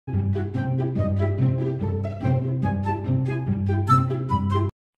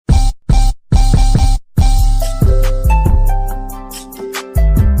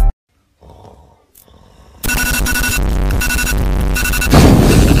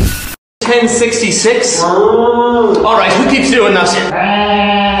1066? Alright, who keeps doing that?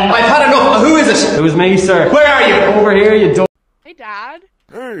 I've had enough. Who is it? It was me, sir. Where are you? Over here, you dumb. Hey, Dad.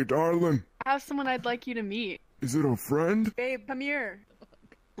 Hey, darling. I have someone I'd like you to meet. Is it a friend? Babe, come here.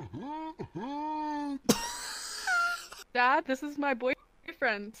 Dad, this is my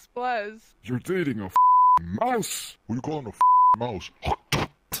boyfriend, Splez. You're dating a mouse. What are you calling a mouse?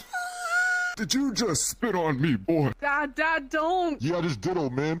 Did you just spit on me, boy? Dad, don't! Yeah, I just did,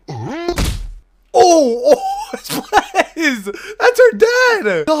 old man. Oh, Splez! That's her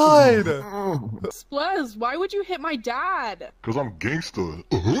dad! God! Splez, why would you hit my dad? Cause I'm gangsta.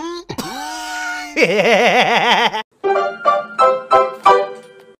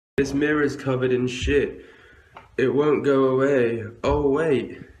 This mirror's covered in shit. It won't go away. Oh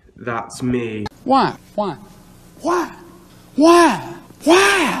wait, that's me. Why?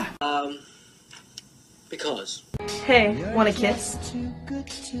 Because. Hey, want a kiss?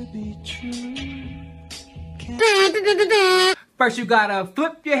 First you gotta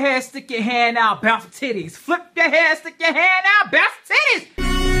flip your hair, stick your hand out, bounce titties. Flip your hair, stick your hand out, bounce titties.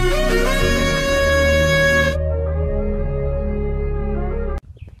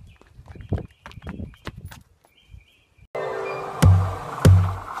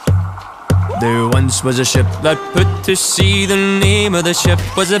 There once was a ship that put to sea. The name of the ship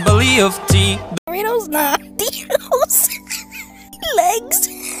was a belly of tea. Doritos, nah. Doritos. Legs.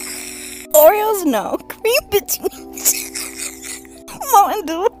 Oreos, no. Cream between. Mountain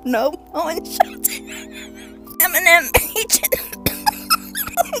Dew, no. Orange shot. M&M,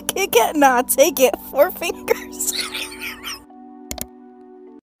 Kit Kat, nah. Take it. 4 fingers.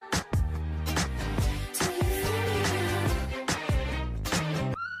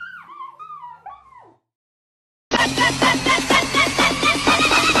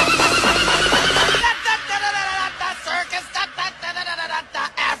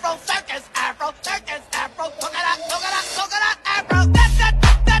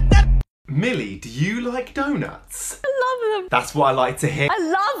 Millie, do you like donuts? I love them. That's what I like to hear. I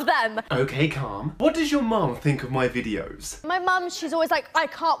love them. Okay, calm. What does your mum think of my videos? My mum, she's always like, I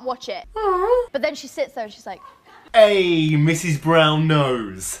can't watch it. Aww. But then she sits there and she's like, hey, Mrs. Brown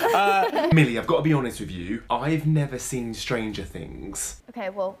knows. Millie, I've got to be honest with you. I've never seen Stranger Things. okay,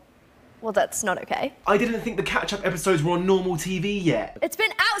 well, that's not okay. I didn't think the catch-up episodes were on normal TV yet. It's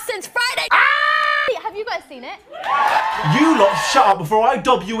been out since Friday. Have you guys seen it? You lot shut up before I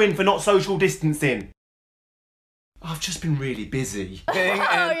dob you in for not social distancing. I've just been really busy. Oh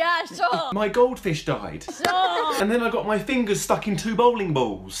yeah, sure. My goldfish died. Sure. And then I got my fingers stuck in 2 bowling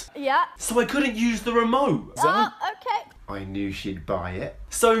balls. Yeah. So I couldn't use the remote. Oh, okay. I knew she'd buy it.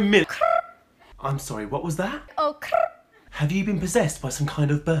 So Millie... I'm sorry, what was that? Oh, have you been possessed by some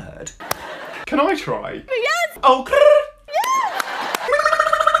kind of bird? Can I try? yes. Oh,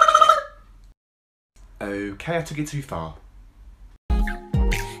 Yeah. okay, I took it too far.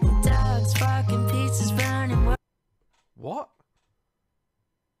 What?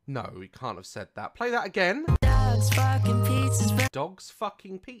 No, he can't have said that. Play that again. Dogs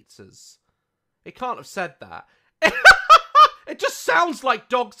fucking pizzas. He can't have said that. It just sounds like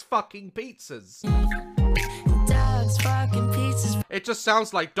dogs fucking pizzas. It just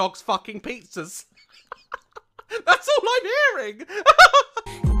sounds like dogs fucking pizzas. That's all I'm hearing.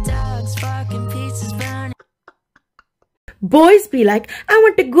 Boys be like, I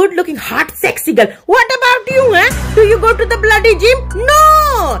want a good looking hot sexy girl. What about you, eh? Do you go to the bloody gym?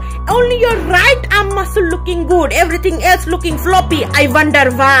 No! Only your right arm muscle looking good, everything else looking floppy. I wonder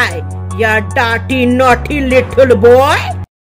why. You dirty naughty little boy.